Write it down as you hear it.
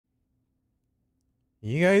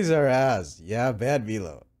You guys are ass. Yeah, bad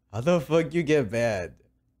Milo. How the fuck you get bad?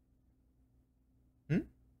 Hmm?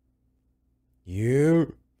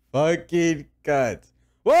 You fucking cunt.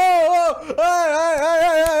 Whoa, whoa!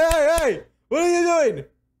 Hey! What are you doing?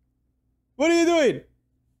 What are you doing?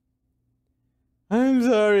 I'm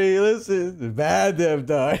sorry, listen. Bad them,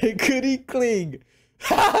 dog. Could he cling?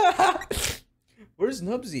 Where's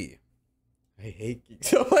Nubsy? I hate King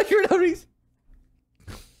so much for no reason.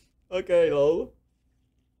 Okay, lol.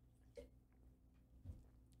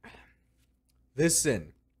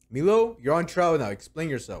 Listen, Milo, you're on trial now. Explain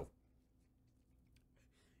yourself.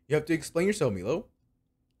 You have to explain yourself, Milo.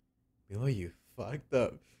 Milo, you fucked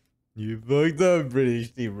up. You fucked up,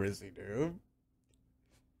 British team wrestling room.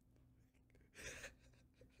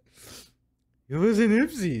 It was an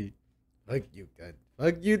Ipsy. Fuck you, cunt.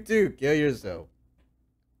 Fuck you too. Kill yourself.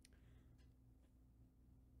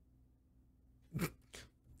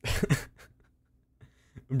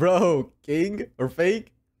 Bro, king or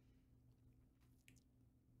fake?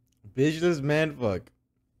 Bitchless man fuck.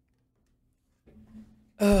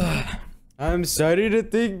 I'm sorry to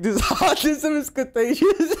think this autism is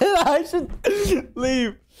contagious and I should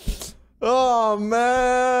leave. Oh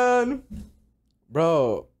man.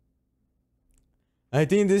 Bro. I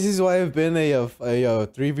think this is why I've been a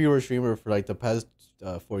 3 viewer streamer for like the past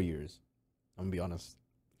 4 years. I'm gonna be honest.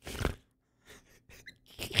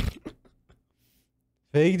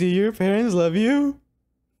 Fake, do your parents love you?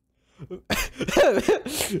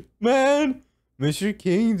 Man, Mr.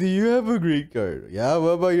 King, do you have a green card? Yeah, what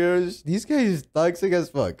about yours? These guys toxic as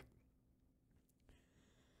fuck.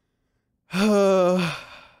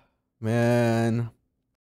 Man.